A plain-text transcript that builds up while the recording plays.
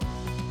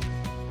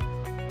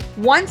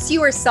Once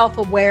you are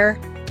self-aware,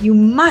 you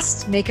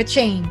must make a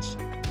change.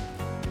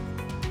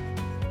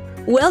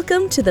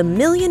 Welcome to the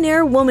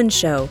Millionaire Woman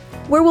Show,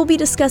 where we'll be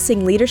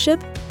discussing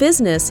leadership,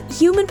 business,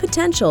 human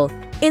potential,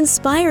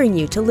 inspiring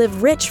you to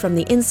live rich from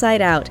the inside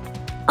out.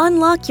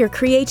 Unlock your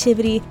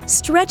creativity,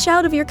 stretch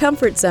out of your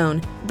comfort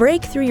zone,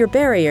 break through your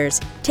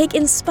barriers, take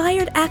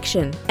inspired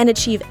action, and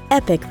achieve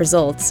epic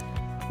results.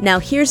 Now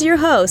here's your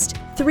host,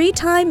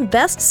 3-time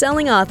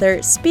best-selling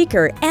author,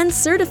 speaker, and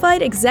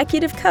certified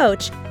executive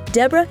coach,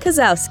 Deborah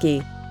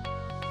Kozowski.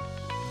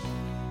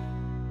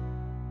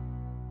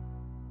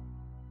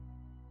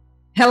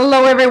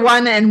 Hello,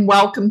 everyone, and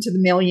welcome to the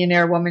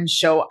Millionaire Woman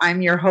Show.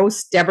 I'm your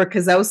host, Deborah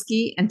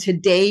Kozowski, and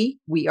today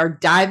we are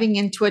diving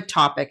into a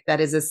topic that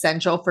is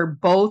essential for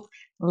both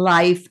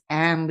life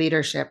and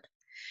leadership.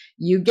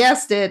 You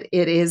guessed it,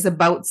 it is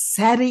about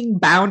setting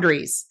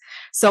boundaries.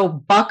 So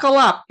buckle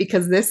up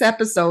because this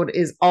episode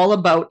is all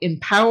about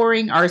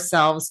empowering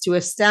ourselves to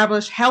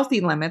establish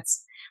healthy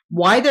limits,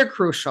 why they're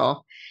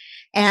crucial,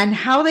 and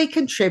how they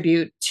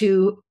contribute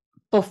to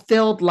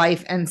fulfilled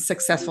life and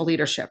successful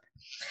leadership.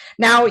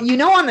 Now,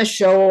 on the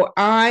show,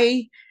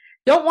 I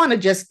don't want to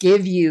just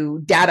give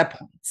you data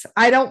points.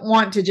 I don't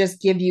want to just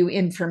give you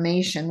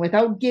information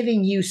without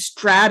giving you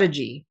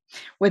strategy,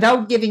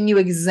 without giving you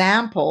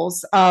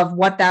examples of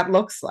what that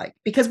looks like.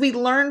 Because we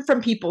learn from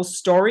people's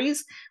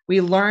stories, we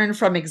learn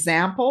from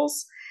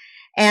examples,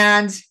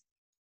 and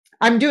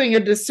I'm doing a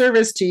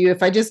disservice to you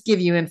if I just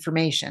give you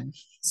information.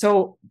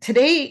 So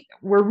today,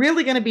 we're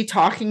really going to be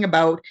talking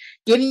about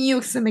giving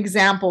you some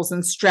examples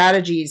and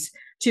strategies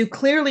to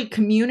clearly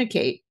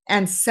communicate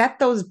and set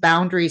those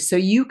boundaries so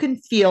you can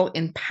feel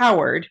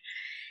empowered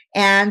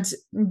and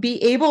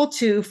be able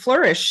to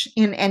flourish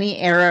in any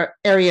area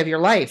of your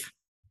life.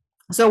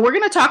 So we're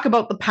going to talk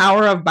about the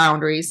power of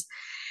boundaries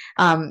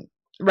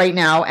right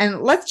now. And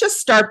let's just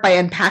start by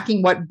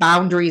unpacking what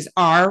boundaries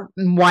are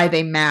and why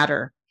they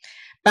matter.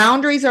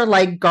 Boundaries are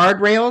like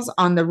guardrails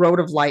on the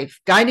road of life,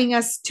 guiding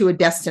us to a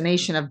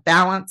destination of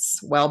balance,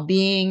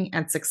 well-being,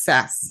 and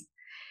success.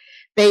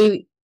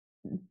 They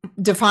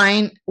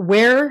define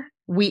where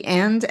we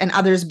end and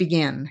others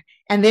begin,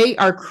 and they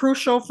are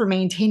crucial for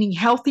maintaining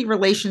healthy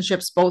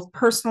relationships both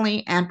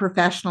personally and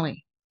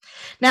professionally.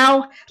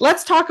 Now,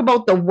 let's talk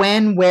about the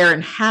when, where,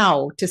 and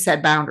how to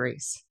set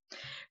boundaries.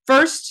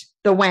 First,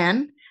 the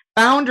when.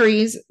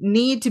 Boundaries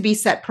need to be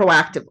set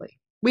proactively.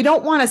 We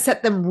don't want to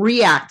set them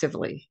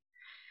reactively.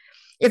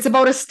 It's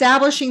about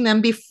establishing them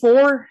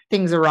before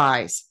things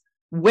arise.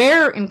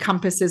 Where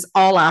encompasses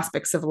all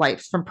aspects of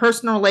life, from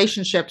personal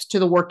relationships to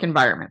the work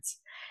environments.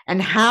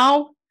 And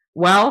how?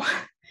 Well,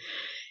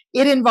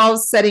 it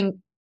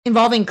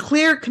involving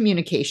clear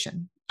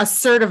communication,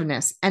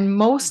 assertiveness, and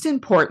most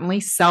importantly,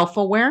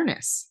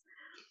 self-awareness.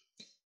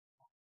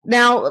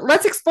 Now,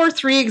 let's explore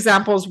 3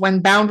 examples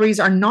when boundaries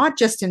are not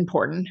just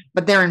important,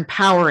 but they're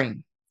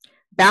empowering.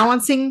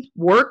 Balancing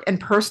work and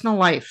personal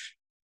life.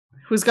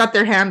 Who's got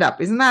their hand up?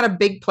 Isn't that a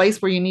big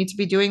place where you need to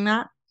be doing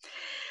that?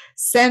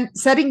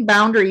 Setting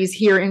boundaries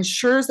here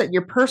ensures that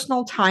your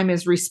personal time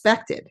is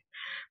respected,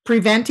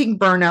 preventing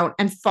burnout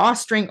and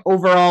fostering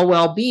overall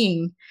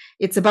well-being.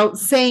 It's about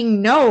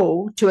saying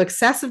no to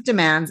excessive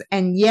demands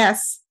and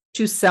yes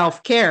to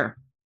self-care.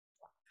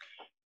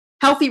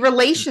 Healthy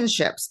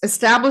relationships,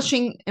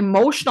 establishing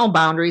emotional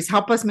boundaries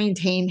help us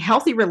maintain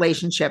healthy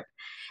relationship,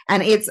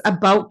 and it's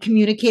about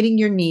communicating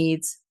your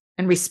needs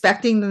and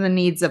respecting the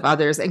needs of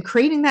others and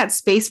creating that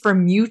space for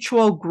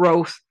mutual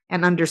growth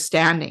and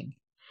understanding.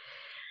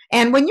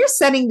 And when you're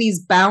setting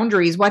these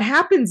boundaries, what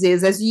happens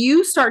is as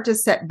you start to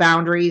set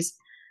boundaries,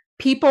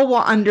 people will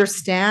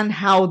understand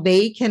how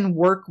they can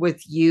work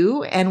with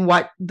you and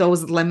what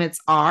those limits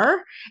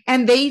are.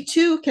 And they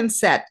too can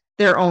set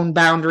their own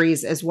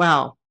boundaries as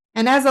well.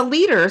 And as a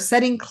leader,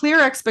 setting clear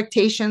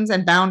expectations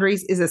and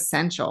boundaries is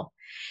essential.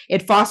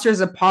 It fosters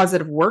a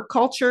positive work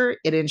culture.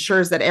 It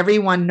ensures that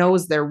everyone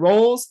knows their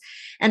roles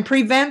and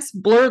prevents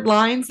blurred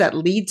lines that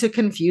lead to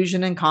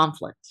confusion and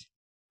conflict.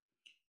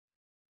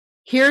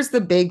 Here's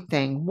the big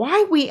thing: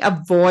 why we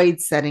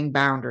avoid setting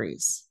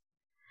boundaries.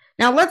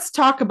 Now, let's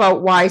talk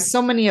about why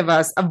so many of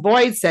us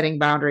avoid setting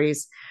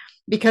boundaries,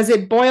 because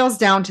it boils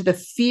down to the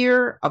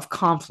fear of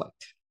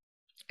conflict,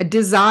 a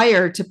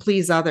desire to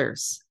please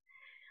others,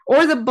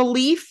 or the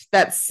belief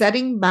that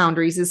setting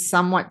boundaries is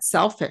somewhat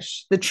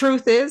selfish. The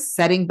truth is,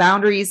 setting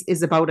boundaries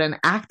is about an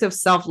act of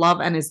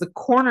self-love and is the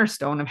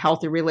cornerstone of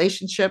healthy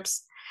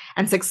relationships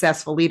and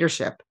successful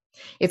leadership.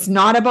 It's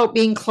not about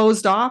being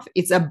closed off.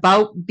 It's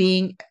about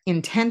being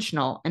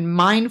intentional and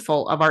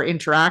mindful of our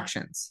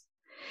interactions.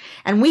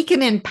 And we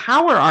can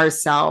empower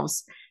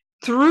ourselves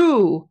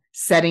through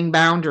setting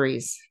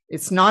boundaries.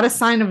 It's not a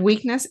sign of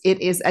weakness.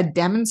 It is a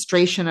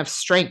demonstration of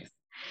strength.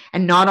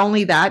 And not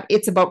only that,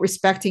 it's about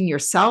respecting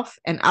yourself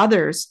and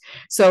others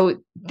so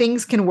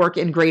things can work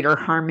in greater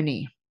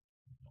harmony.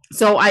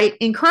 So I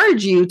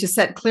encourage you to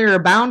set clearer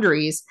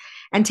boundaries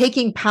and take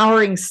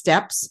empowering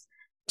steps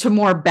to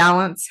more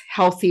balanced,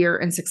 healthier,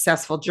 and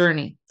successful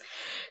journey.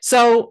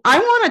 So I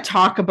want to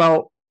talk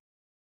about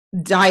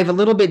dive a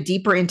little bit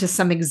deeper into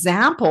some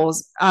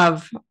examples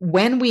of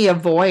when we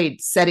avoid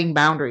setting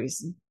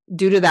boundaries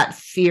due to that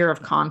fear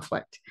of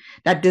conflict,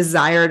 that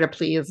desire to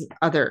please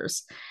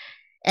others,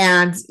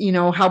 and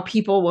how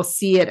people will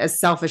see it as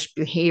selfish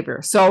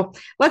behavior. So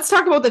let's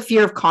talk about the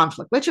fear of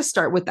conflict. Let's just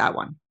start with that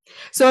one.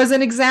 So as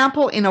an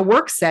example, in a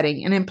work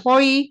setting, an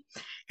employee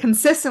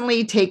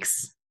consistently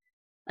takes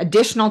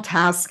additional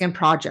tasks and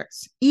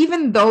projects,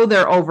 even though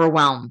they're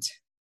overwhelmed.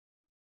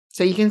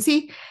 So you can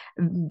see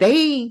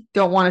they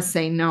don't want to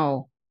say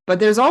no, but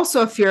there's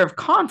also a fear of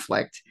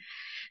conflict.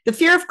 The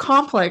fear of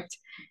conflict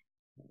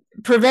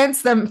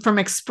prevents them from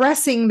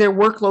expressing their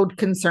workload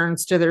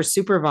concerns to their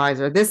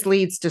supervisor. This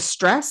leads to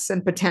stress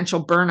and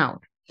potential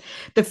burnout.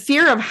 The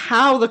fear of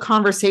how the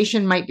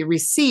conversation might be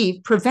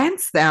received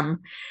prevents them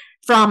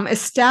from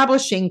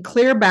establishing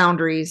clear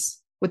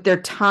boundaries with their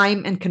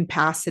time and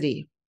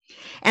capacity.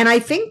 And I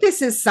think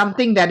this is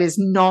something that is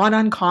not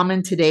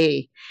uncommon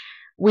today.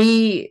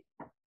 We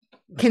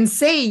can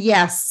say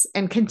yes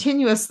and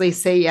continuously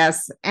say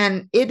yes,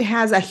 and it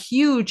has a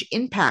huge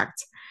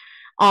impact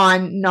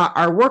on not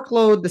our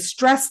workload, the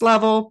stress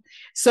level.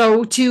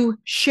 So to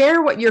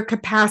share what your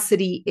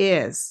capacity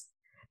is,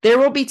 there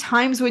will be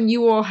times when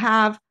you will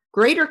have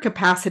greater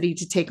capacity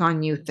to take on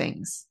new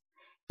things.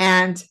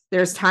 And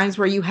there's times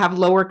where you have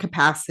lower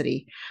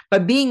capacity.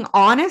 But being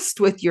honest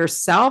with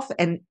yourself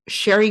and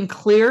sharing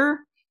clear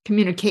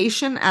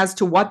communication as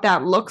to what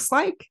that looks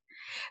like,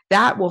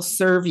 that will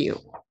serve you.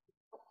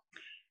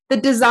 The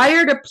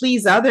desire to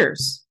please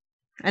others.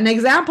 An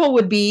example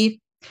would be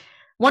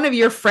one of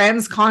your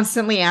friends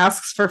constantly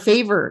asks for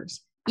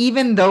favors,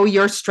 even though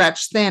you're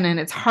stretched thin and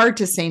it's hard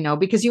to say no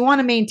because you want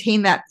to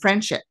maintain that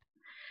friendship.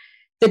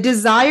 The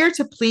desire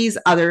to please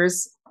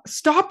others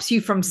stops you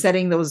from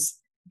setting those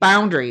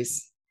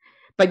boundaries,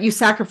 but you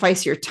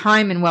sacrifice your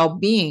time and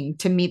well-being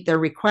to meet their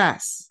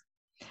requests.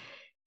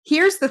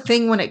 Here's the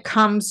thing when it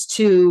comes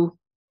to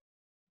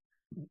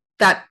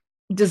that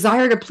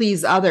desire to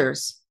please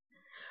others.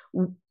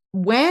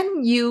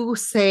 When you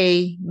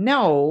say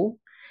no,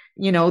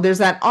 there's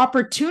that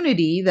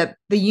opportunity that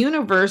the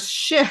universe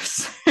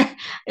shifts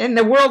and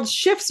the world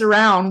shifts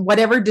around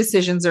whatever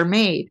decisions are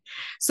made.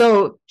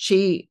 So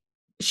she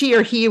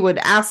or he would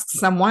ask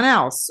someone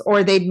else,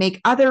 or they'd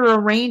make other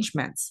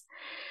arrangements.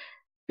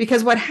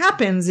 Because what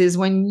happens is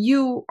when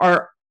you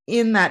are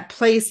in that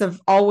place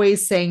of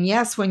always saying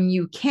yes when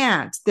you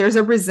can't, there's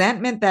a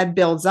resentment that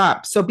builds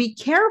up. So be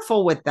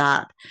careful with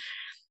that.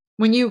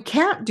 When you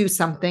can't do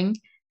something,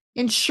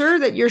 ensure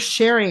that you're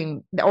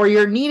sharing, or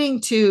you're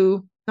needing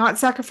to not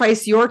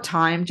sacrifice your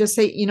time. Just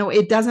say,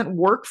 it doesn't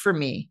work for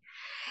me.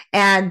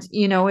 And,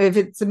 if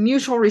it's a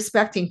mutual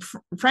respecting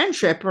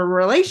friendship or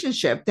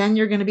relationship, then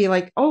you're going to be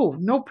like, oh,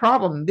 no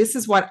problem. This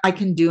is what I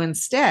can do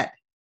instead.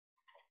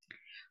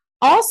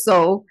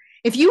 Also,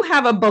 if you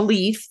have a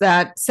belief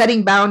that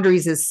setting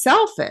boundaries is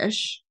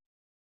selfish,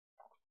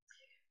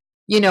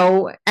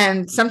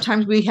 and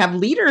sometimes we have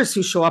leaders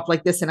who show up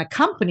like this in a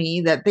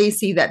company that they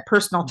see that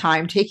personal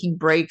time, taking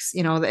breaks,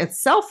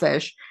 it's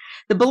selfish.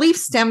 The belief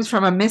stems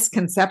from a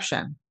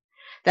misconception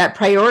that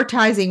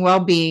prioritizing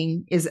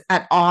well-being is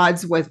at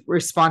odds with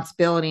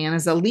responsibility. And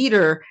as a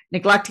leader,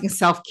 neglecting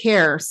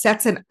self-care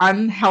sets an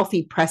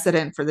unhealthy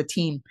precedent for the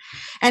team.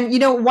 And,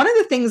 one of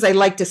the things I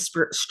like to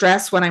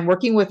stress when I'm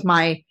working with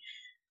my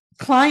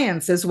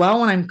clients as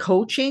well, when I'm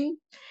coaching,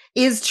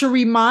 is to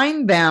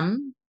remind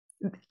them,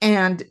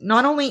 and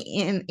not only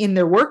in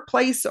their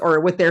workplace or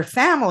with their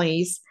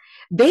families,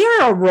 they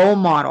are a role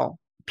model.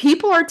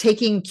 People are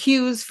taking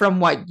cues from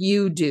what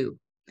you do.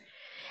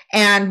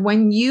 And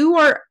when you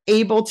are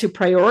able to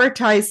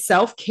prioritize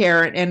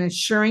self-care and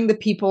ensuring the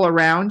people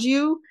around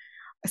you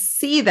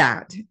see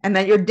that, and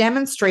that you're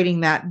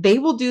demonstrating that, they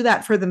will do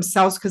that for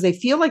themselves because they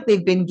feel like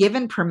they've been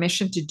given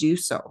permission to do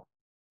so.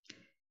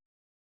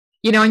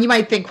 And you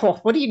might think, well,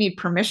 what do you need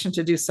permission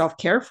to do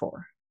self-care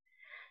for?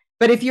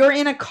 But if you're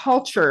in a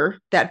culture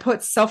that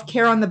puts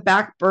self-care on the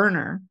back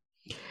burner,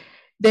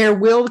 there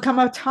will come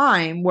a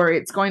time where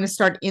it's going to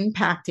start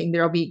impacting.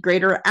 There'll be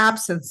greater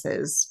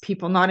absences,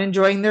 people not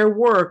enjoying their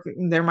work.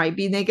 There might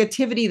be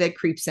negativity that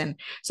creeps in.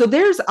 So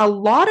there's a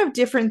lot of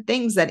different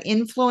things that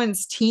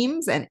influence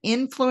teams and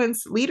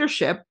influence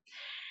leadership.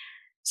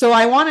 So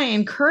I want to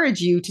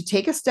encourage you to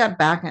take a step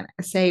back and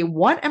say,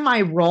 what am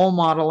I role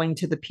modeling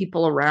to the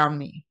people around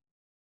me?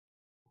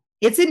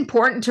 It's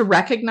important to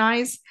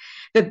recognize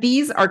that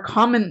these are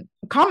common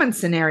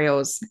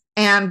scenarios,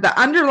 and the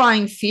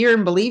underlying fear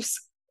and beliefs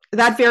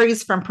that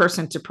varies from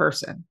person to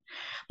person.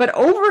 But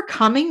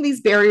overcoming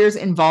these barriers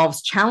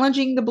involves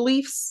challenging the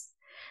beliefs.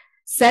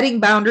 Setting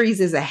boundaries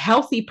is a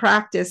healthy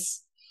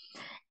practice,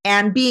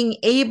 and being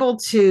able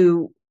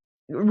to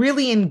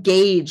really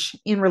engage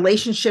in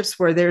relationships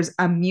where there's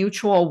a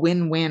mutual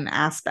win-win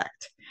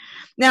aspect.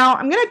 Now,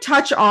 I'm going to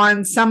touch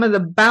on some of the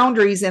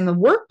boundaries in the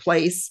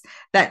workplace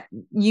that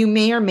you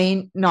may or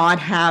may not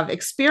have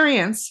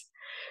experienced,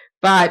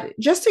 but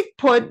just to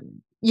put,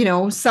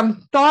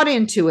 some thought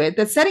into it,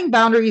 that setting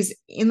boundaries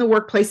in the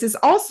workplace is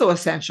also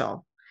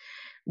essential.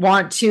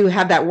 Want to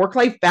have that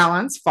work-life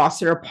balance,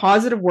 foster a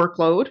positive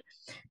workload,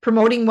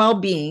 promoting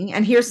well-being.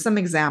 And here's some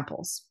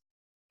examples.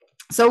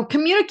 So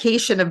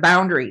communication of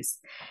boundaries,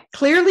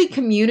 clearly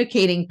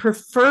communicating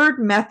preferred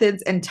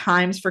methods and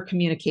times for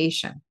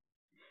communication.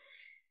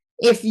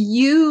 If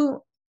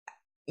you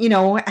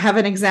have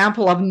an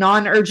example of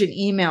non-urgent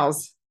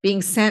emails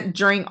being sent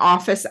during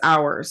office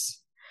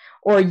hours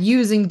or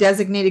using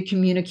designated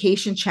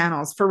communication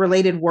channels for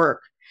related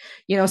work.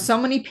 So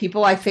many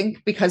people, I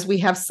think, because we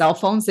have cell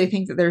phones, they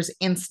think that there's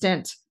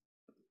instant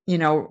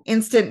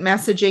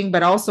messaging,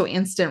 but also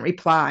instant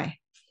reply.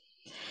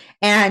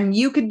 And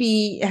you could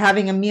be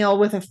having a meal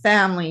with a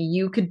family.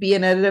 You could be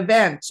in an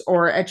event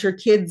or at your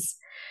kids'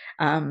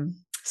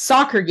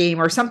 soccer game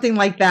or something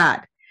like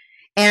that.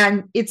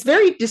 And it's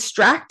very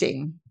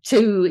distracting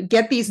to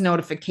get these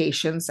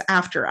notifications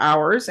after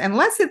hours,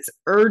 unless it's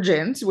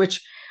urgent,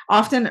 which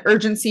often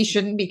urgency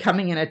shouldn't be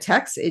coming in a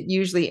text. It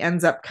usually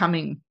ends up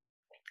coming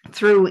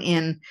through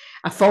in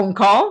a phone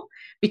call,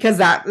 because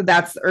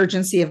that's the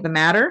urgency of the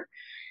matter.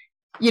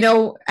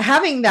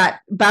 Having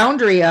that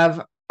boundary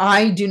of,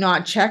 I do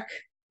not check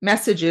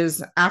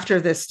messages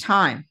after this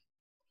time.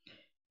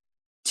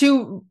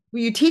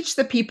 You teach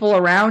the people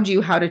around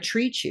you how to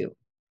treat you.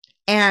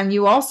 And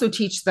you also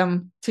teach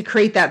them to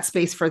create that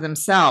space for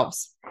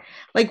themselves,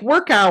 like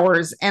work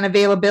hours and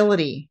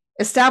availability,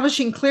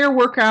 establishing clear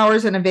work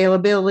hours and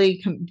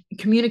availability,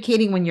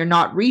 communicating when you're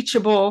not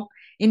reachable,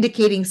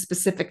 indicating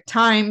specific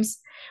times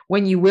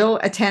when you will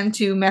attend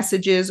to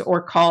messages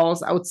or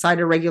calls outside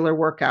of regular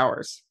work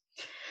hours.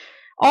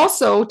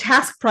 Also,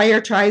 task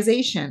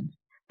prioritization,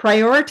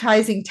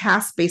 prioritizing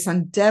tasks based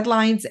on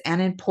deadlines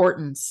and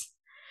importance.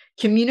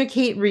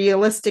 Communicate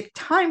realistic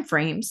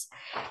timeframes.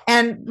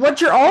 And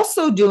what you're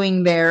also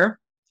doing there,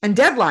 and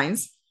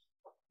deadlines,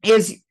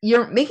 is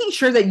you're making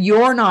sure that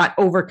you're not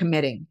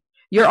overcommitting.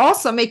 You're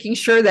also making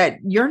sure that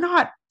you're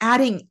not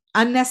adding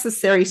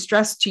unnecessary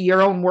stress to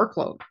your own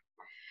workload.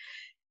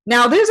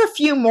 Now, there's a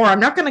few more.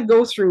 I'm not going to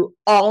go through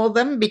all of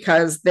them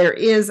because there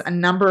is a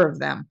number of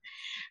them.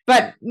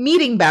 But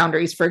meeting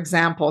boundaries, for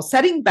example,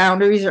 setting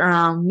boundaries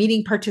around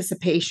meeting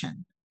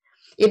participation.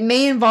 It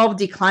may involve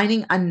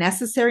declining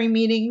unnecessary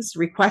meetings,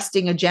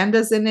 requesting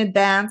agendas in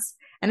advance,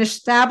 and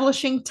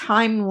establishing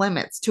time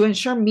limits to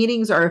ensure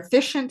meetings are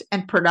efficient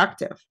and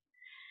productive.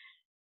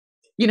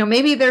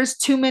 Maybe there's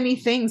too many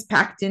things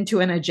packed into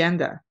an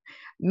agenda.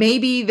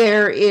 Maybe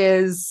there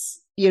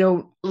is,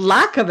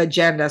 lack of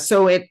agenda.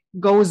 So it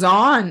goes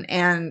on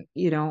and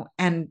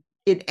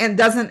it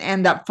doesn't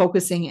end up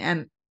focusing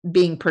and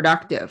being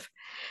productive.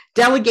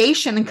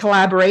 Delegation and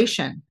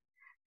collaboration.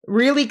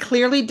 Really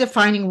clearly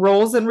defining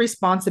roles and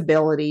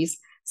responsibilities,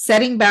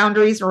 setting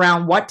boundaries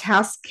around what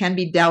tasks can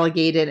be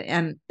delegated,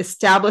 and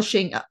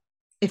establishing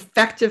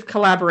effective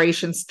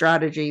collaboration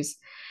strategies.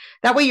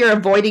 That way you're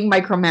avoiding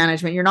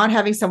micromanagement. You're not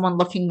having someone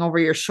looking over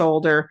your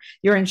shoulder.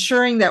 You're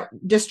ensuring that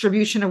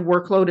distribution of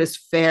workload is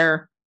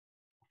fair.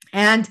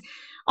 And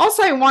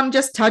also, I want to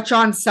just touch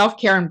on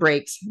self-care and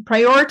breaks,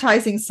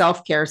 prioritizing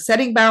self-care,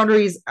 setting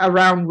boundaries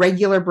around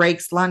regular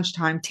breaks,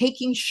 lunchtime,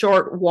 taking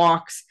short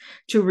walks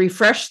to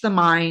refresh the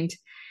mind,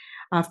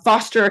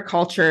 foster a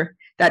culture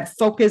that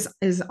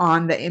focuses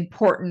on the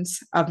importance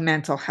of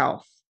mental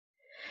health.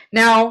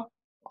 Now,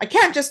 I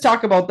can't just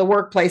talk about the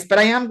workplace, but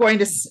I am going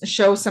to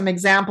show some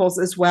examples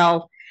as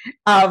well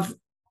of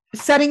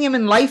setting them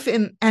in life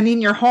and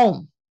in your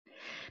home,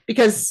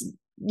 because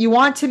you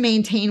want to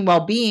maintain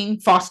well-being,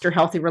 foster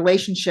healthy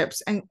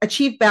relationships, and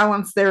achieve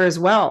balance there as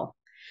well.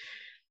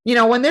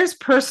 When there's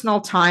personal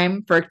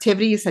time for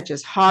activities such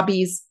as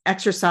hobbies,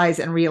 exercise,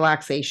 and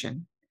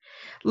relaxation,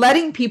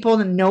 letting people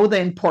know the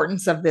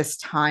importance of this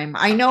time.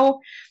 I know,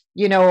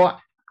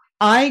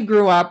 I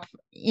grew up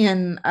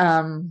in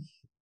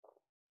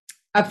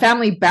a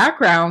family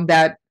background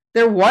that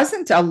there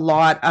wasn't a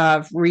lot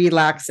of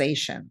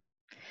relaxation.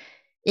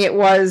 It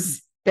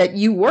was that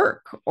you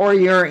work or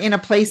you're in a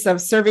place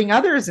of serving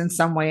others in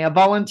some way, a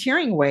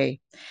volunteering way.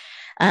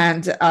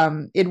 And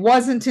it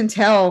wasn't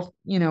until,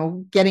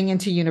 getting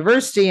into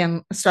university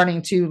and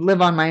starting to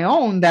live on my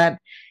own that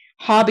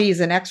hobbies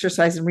and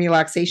exercise and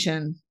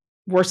relaxation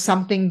were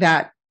something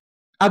that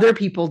other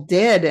people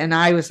did. And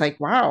I was like,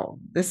 wow,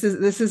 this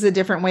is a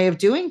different way of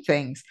doing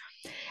things.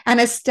 And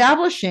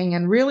establishing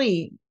and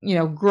really,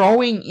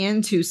 growing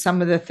into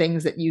some of the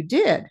things that you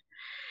did.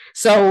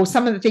 So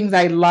some of the things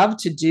I love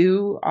to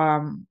do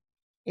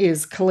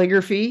is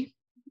calligraphy.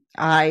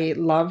 I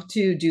love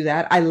to do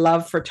that. I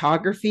love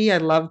photography. I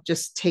love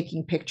just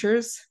taking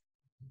pictures.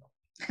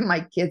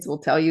 My kids will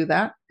tell you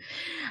that.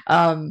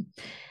 And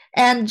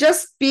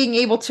just being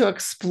able to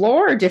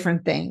explore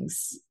different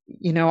things.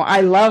 I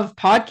love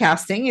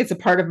podcasting. It's a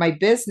part of my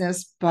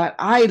business, but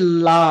I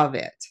love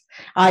it.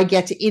 I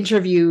get to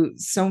interview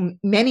so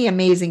many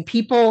amazing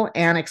people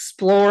and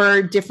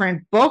explore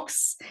different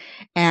books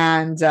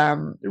and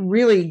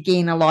really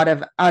gain a lot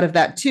out of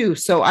that too.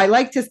 So I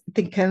like to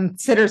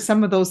consider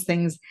some of those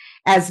things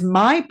as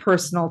my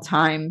personal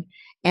time,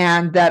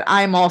 and that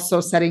I'm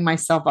also setting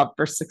myself up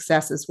for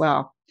success as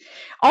well.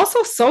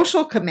 Also,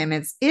 social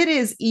commitments. It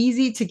is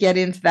easy to get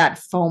into that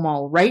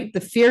FOMO, right?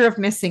 The fear of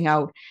missing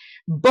out.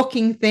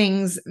 booking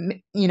things,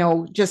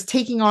 just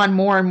taking on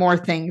more and more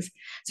things.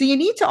 So you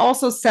need to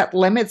also set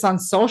limits on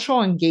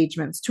social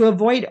engagements to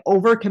avoid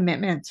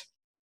overcommitment,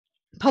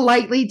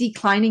 politely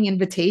declining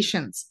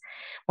invitations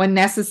when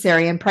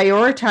necessary, and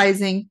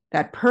prioritizing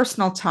that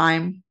personal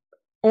time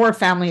or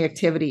family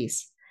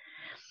activities.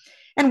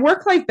 And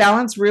work-life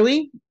balance,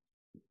 really,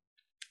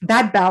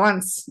 that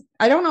balance,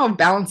 I don't know if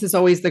balance is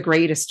always the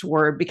greatest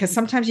word, because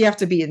sometimes you have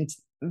to be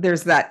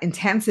there's that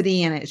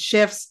intensity and it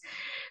shifts.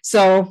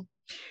 So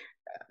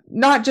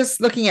not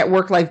just looking at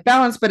work-life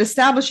balance, but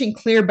establishing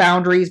clear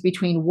boundaries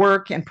between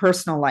work and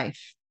personal life,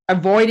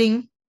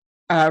 avoiding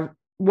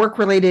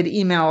work-related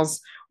emails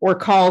or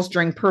calls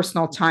during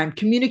personal time,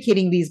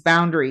 communicating these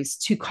boundaries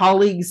to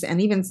colleagues and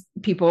even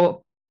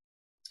people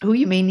who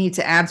you may need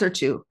to answer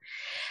to.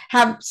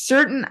 Have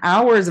certain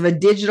hours of a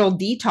digital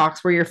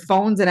detox where your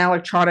phones and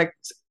electronic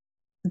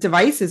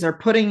devices are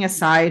putting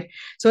aside,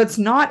 so it's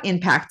not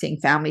impacting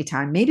family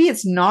time. Maybe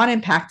it's not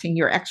impacting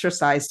your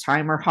exercise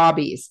time or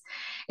hobbies.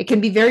 It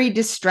can be very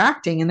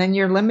distracting, and then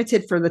you're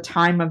limited for the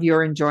time of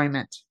your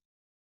enjoyment.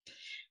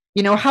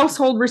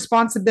 Household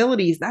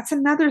responsibilities, that's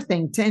another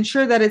thing, to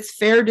ensure that it's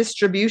fair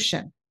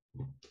distribution.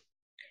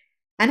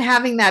 And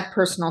having that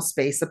personal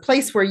space, a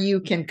place where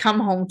you can come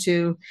home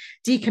to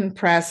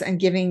decompress and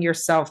giving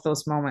yourself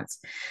those moments.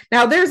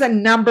 Now, there's a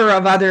number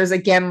of others,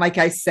 again, like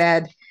I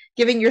said,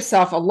 giving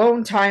yourself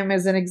alone time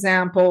as an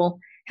example,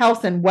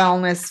 health and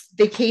wellness,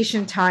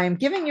 vacation time,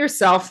 giving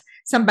yourself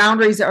some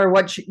boundaries are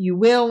what you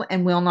will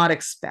and will not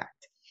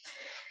expect.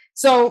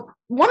 So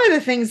one of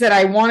the things that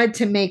I wanted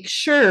to make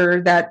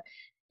sure that,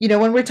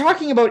 when we're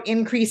talking about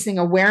increasing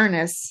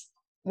awareness,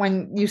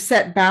 when you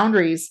set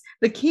boundaries,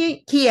 the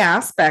key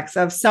aspects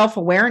of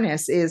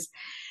self-awareness is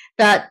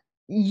that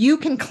you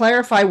can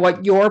clarify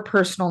what your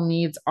personal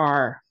needs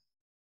are,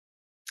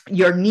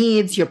 your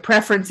needs, your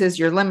preferences,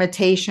 your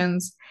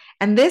limitations.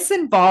 And this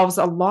involves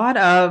a lot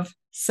of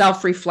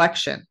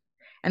self-reflection.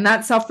 And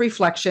that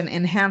self-reflection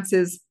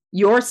enhances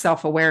your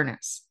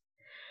self-awareness.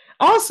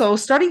 Also,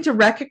 starting to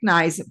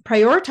recognize,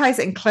 prioritize,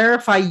 and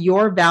clarify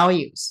your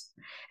values.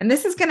 And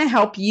this is going to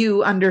help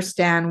you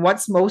understand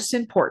what's most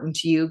important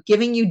to you,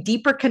 giving you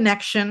deeper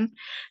connection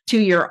to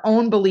your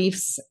own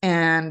beliefs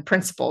and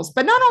principles.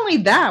 But not only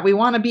that, we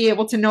want to be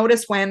able to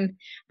notice when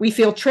we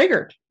feel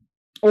triggered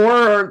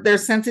or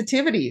there's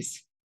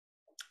sensitivities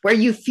where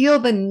you feel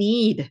the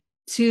need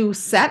to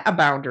set a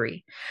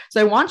boundary.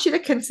 So I want you to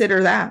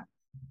consider that.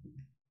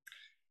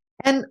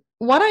 And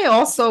what I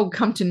also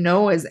come to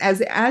know is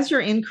as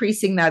you're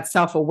increasing that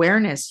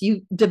self-awareness,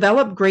 you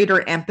develop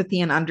greater empathy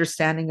and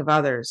understanding of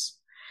others.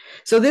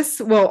 So this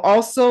will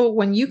also,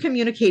 when you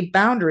communicate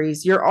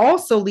boundaries, you're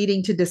also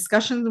leading to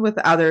discussions with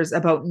others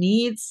about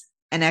needs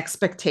and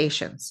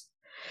expectations.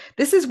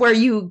 This is where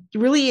you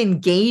really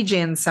engage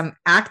in some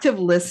active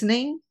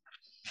listening,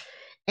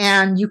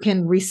 and you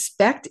can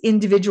respect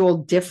individual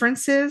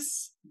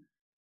differences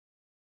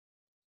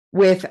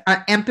with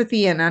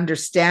empathy and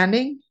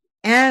understanding.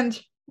 And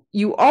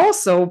you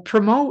also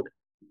promote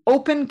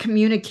open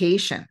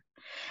communication.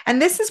 And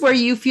this is where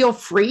you feel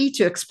free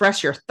to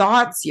express your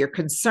thoughts, your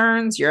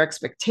concerns, your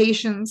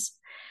expectations.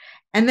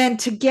 And then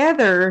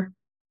together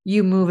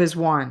you move as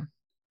one,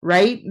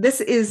 right?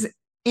 This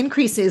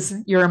increases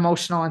your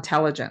emotional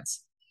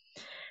intelligence,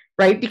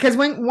 right? Because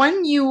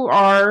when you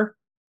are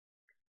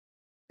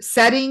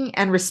setting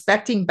and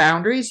respecting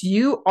boundaries,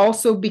 you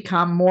also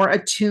become more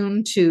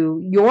attuned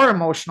to your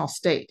emotional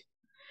state.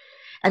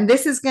 And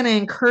this is going to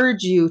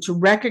encourage you to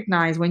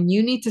recognize when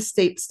you need to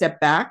step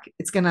back.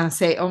 It's going to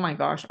say, oh my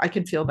gosh, I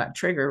can feel that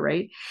trigger,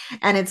 right?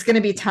 And it's going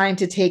to be time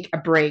to take a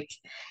break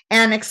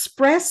and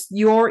express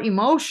your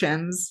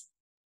emotions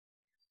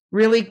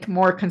really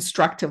more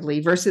constructively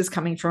versus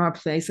coming from a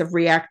place of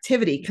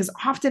reactivity. Because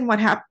often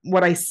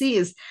what I see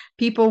is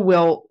people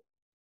will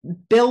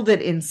build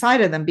it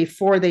inside of them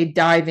before they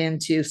dive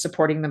into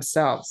supporting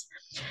themselves.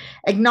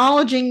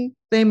 Acknowledging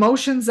the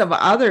emotions of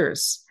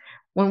others.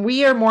 When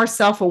we are more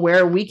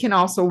self-aware, we can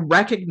also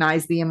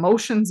recognize the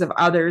emotions of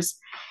others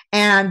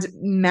and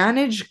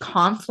manage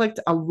conflict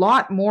a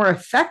lot more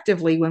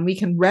effectively when we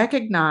can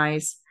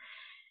recognize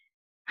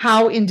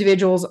how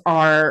individuals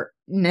are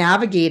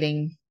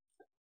navigating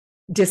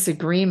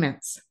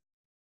disagreements.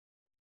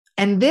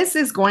 And this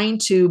is going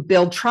to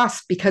build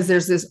trust because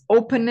there's this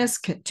openness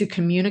to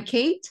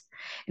communicate.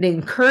 It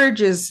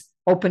encourages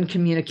open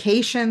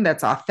communication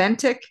that's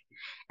authentic,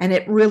 and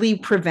it really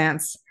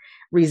prevents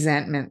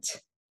resentment.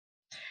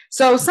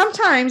 So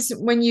sometimes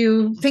when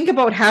you think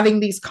about having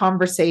these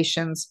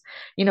conversations,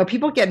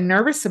 people get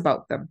nervous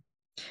about them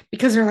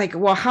because they're like,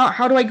 well,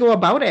 how do I go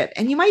about it?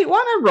 And you might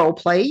want to role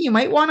play. You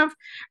might want to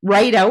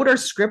write out or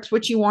script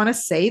what you want to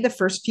say the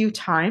first few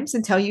times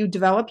until you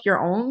develop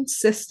your own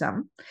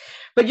system.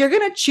 But you're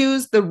going to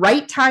choose the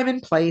right time and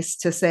place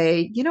to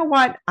say, you know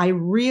what, I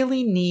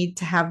really need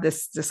to have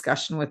this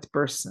discussion with the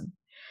person.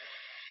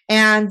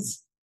 And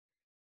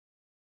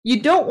you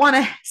don't want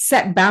to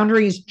set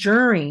boundaries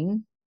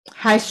during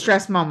high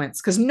stress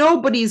moments because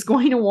nobody's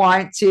going to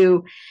want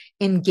to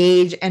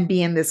engage and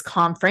be in this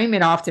calm frame.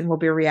 It often will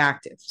be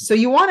reactive. So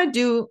you want to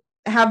do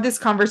have this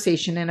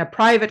conversation in a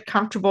private,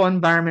 comfortable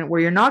environment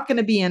where you're not going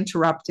to be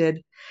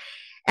interrupted,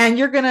 and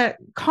you're going to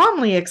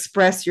calmly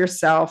express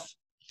yourself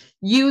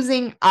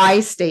using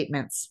I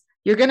statements.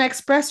 You're going to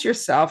express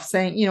yourself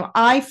saying,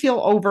 I feel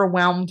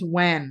overwhelmed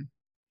when,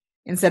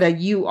 instead of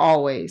you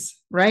always,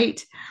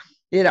 right?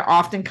 It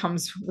often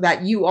comes,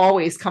 that you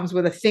always comes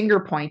with a finger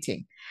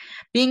pointing.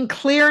 Being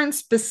clear and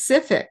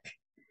specific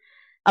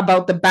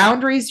about the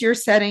boundaries you're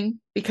setting,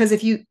 because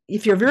if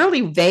you're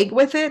really vague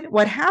with it,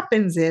 what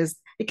happens is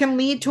it can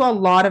lead to a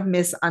lot of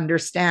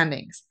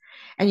misunderstandings.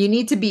 And you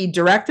need to be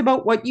direct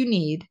about what you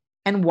need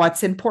and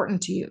what's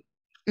important to you.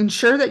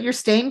 Ensure that you're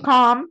staying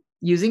calm,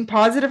 using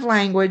positive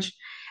language,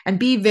 and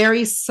be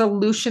very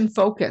solution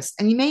focused.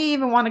 And you may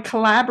even want to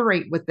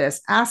collaborate with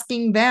this,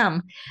 asking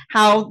them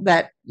how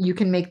that you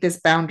can make this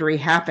boundary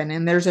happen.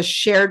 And there's a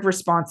shared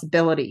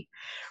responsibility.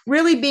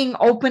 Really being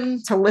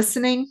open to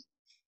listening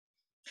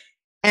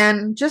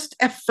and just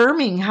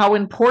affirming how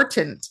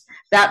important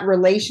that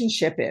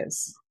relationship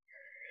is.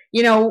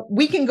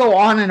 We can go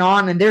on,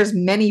 and there's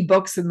many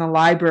books in the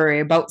library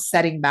about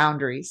setting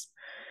boundaries.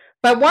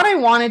 But what I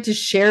wanted to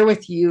share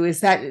with you is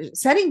that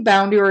setting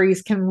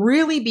boundaries can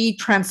really be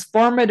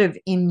transformative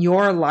in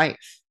your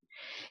life.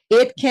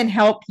 It can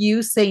help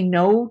you say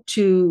no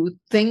to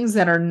things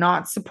that are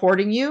not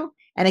supporting you,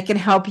 and it can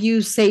help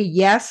you say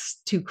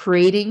yes to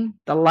creating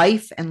the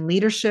life and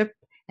leadership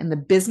and the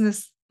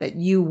business that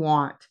you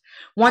want.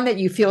 One that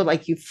you feel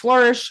like you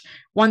flourish,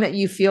 one that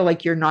you feel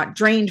like you're not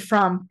drained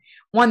from,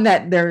 one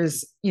that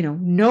there's,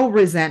 no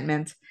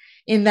resentment,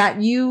 in that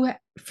you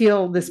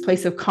feel this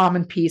place of calm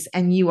and peace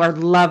and you are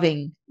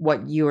loving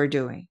what you are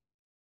doing.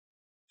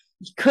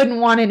 You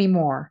couldn't want any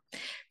more.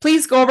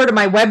 Please go over to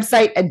my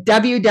website at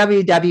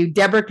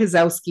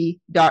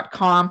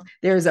www.deborahkozowski.com.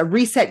 There's a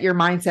Reset Your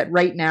Mindset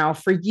right now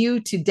for you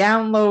to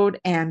download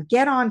and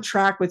get on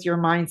track with your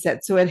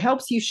mindset, so it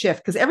helps you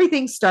shift, because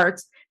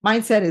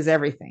mindset is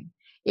everything.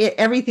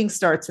 Everything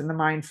starts in the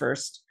mind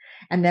first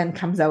and then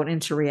comes out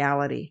into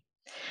reality.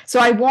 So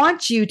I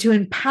want you to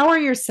empower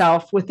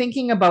yourself with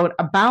thinking about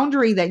a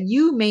boundary that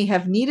you may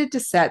have needed to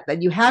set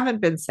that you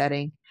haven't been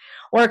setting,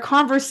 or a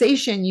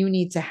conversation you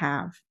need to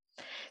have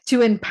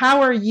to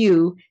empower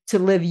you to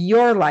live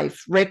your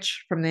life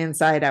rich from the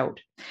inside out.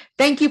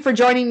 Thank you for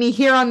joining me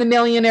here on the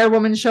Millionaire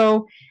Woman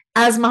Show.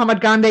 As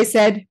Muhammad Gandhi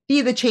said,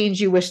 be the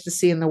change you wish to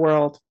see in the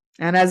world.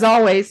 And as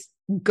always,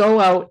 go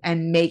out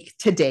and make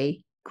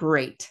today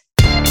great.